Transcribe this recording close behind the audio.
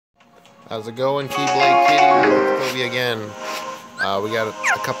How's it going, Keyblade Kitty? It's Kobe again. We got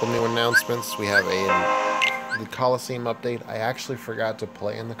a couple new announcements. We have the Coliseum update. I actually forgot to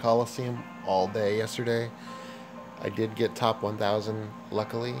play in the Coliseum all day yesterday. I did get top 1,000,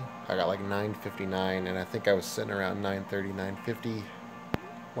 luckily. I got like 959, and I think I was sitting around 930, 950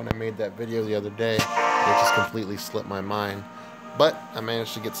 when I made that video the other day. It just completely slipped my mind. But I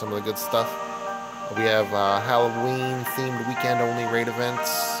managed to get some of the good stuff. We have Halloween-themed weekend-only raid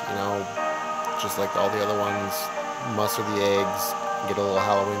events, you know, just like all the other ones. Muster the eggs, get a little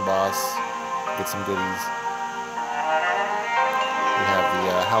Halloween boss, get some goodies. We have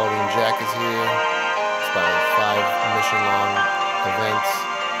the Halloween Jack is here. It's about a 5-mission long event,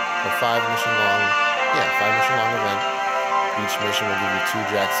 or 5-mission long event. Each mission will give you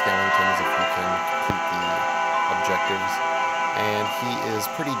 2 Jack Skellingtons if you can complete the objectives. And he is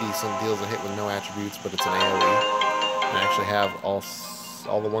pretty decent, deals a hit with no attributes, but it's an AoE. And I actually have all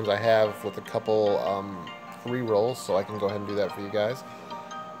the ones I have with a couple re-rolls, so I can go ahead and do that for you guys.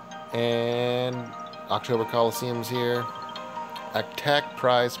 And October Coliseum's here. Attack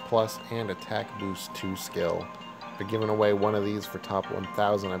Prize Plus and Attack Boost 2 skill. They're giving away one of these for top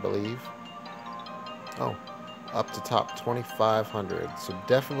 1,000, I believe. Oh, up to top 2,500. So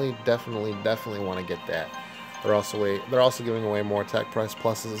definitely want to get that. They're also giving away more Attack Price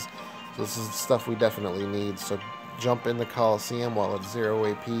Pluses. So this is stuff we definitely need. So jump in the Coliseum while it's 0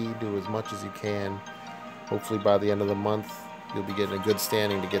 AP. Do as much as you can. Hopefully by the end of the month, you'll be getting a good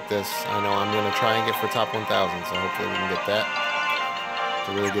standing to get this. I know I'm going to try and get for top 1,000, so hopefully we can get that. It's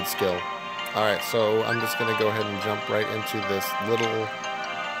a really good skill. Alright, so I'm just going to go ahead and jump right into this little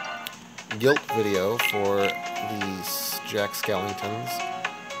guilt video for these Jack Skellingtons.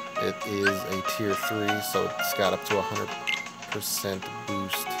 It is a tier 3, so it's got up to 100%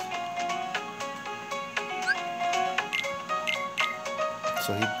 boost.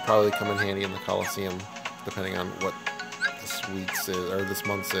 So he'd probably come in handy in the Coliseum, depending on what this week's is, or this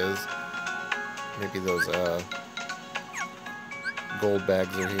month's is. Maybe those gold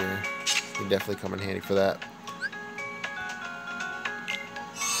bags are here. He'd definitely come in handy for that.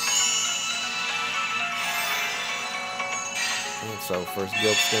 So first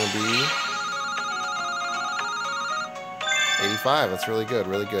guilt's going to be 85. That's really good,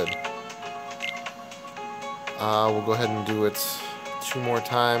 really good. We'll go ahead and do it 2 more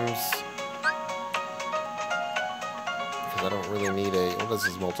times. Because I don't really need a... What is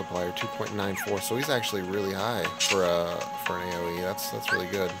his multiplier? 2.94. So he's actually really high for an AoE. That's really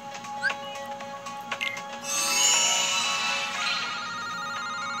good.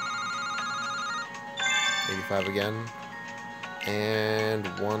 $85 again. And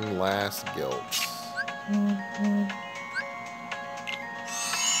one last guilt.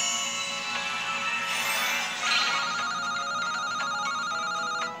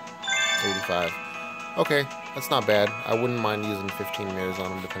 85. Okay, that's not bad. I wouldn't mind using 15 mirrors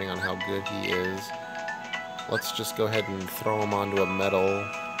on him, depending on how good he is. Let's just go ahead and throw him onto a metal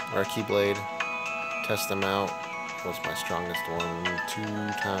or a keyblade. Test them out. What's my strongest one? 2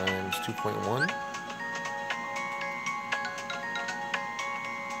 times 2.1.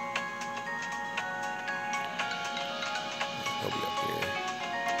 He'll be up here.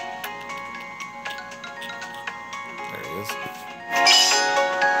 There he is.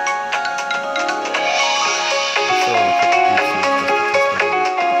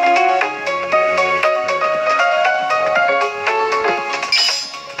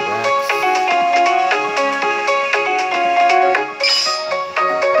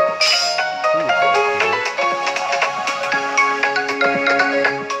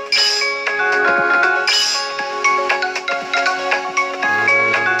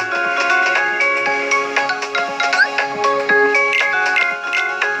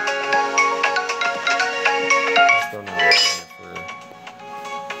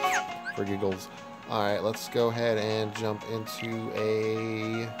 For giggles. Alright, let's go ahead and jump into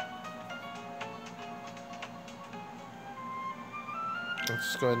let's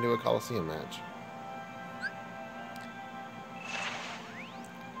just go ahead and do a Coliseum match.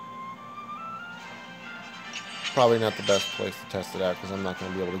 Probably not the best place to test it out because I'm not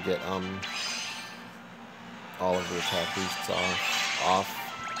going to be able to get all of the attack boosts off.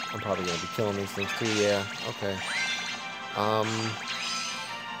 I'm probably going to be killing these things too. Yeah, okay.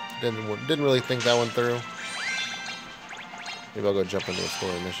 Didn't really think that one through. Maybe I'll go jump into a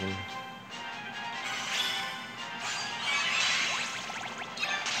story mission.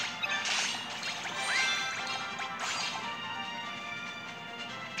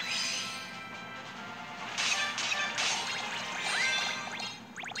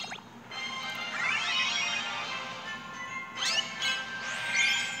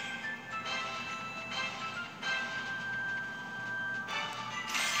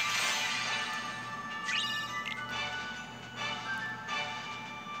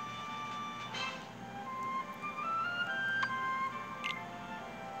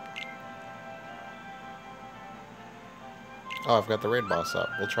 Oh, I've got the raid boss up.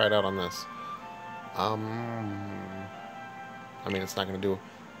 We'll try it out on this. I mean, it's not going to do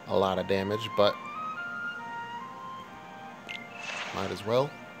a lot of damage, but might as well.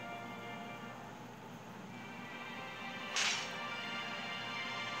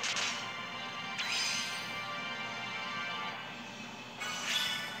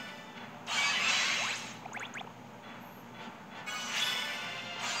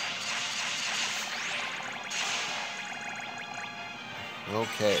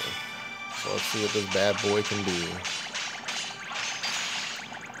 Okay, so let's see what this bad boy can do.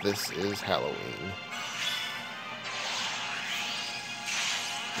 This is Halloween.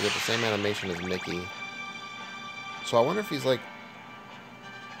 You get the same animation as Mickey. So I wonder if he's like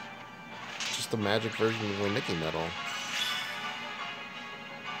just a magic version of the Mickey medal.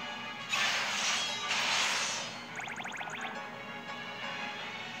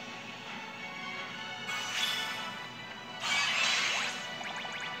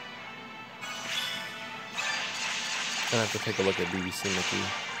 Gonna have to take a look at BBC Mickey.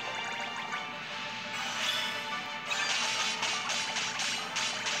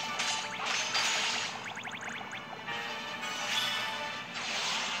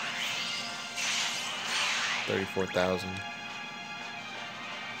 $34,000.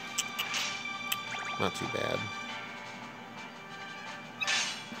 Not too bad.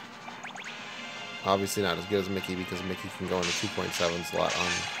 Obviously not as good as Mickey because Mickey can go in the 2.7 slot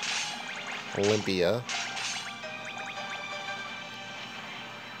on Olympia.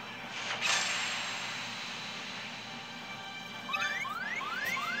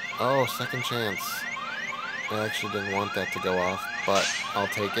 Oh, second chance. I actually didn't want that to go off, but I'll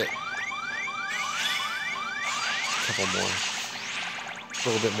take it. A couple more. A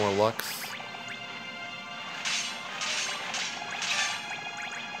little bit more lux.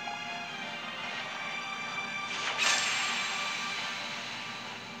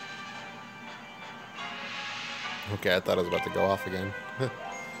 Okay, I thought I was about to go off again.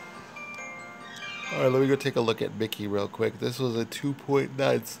 Alright, let me go take a look at Mickey real quick. This was a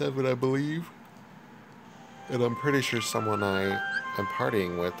 2.97, I believe. And I'm pretty sure someone I am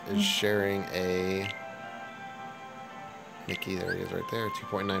partying with is sharing a Mickey. There he is right there.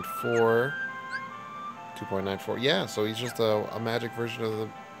 2.94. 2.94. Yeah, so he's just a magic version of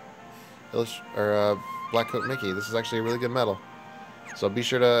the Black Coat Mickey. This is actually a really good medal. So be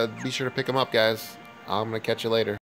sure to pick him up, guys. I'm gonna catch you later.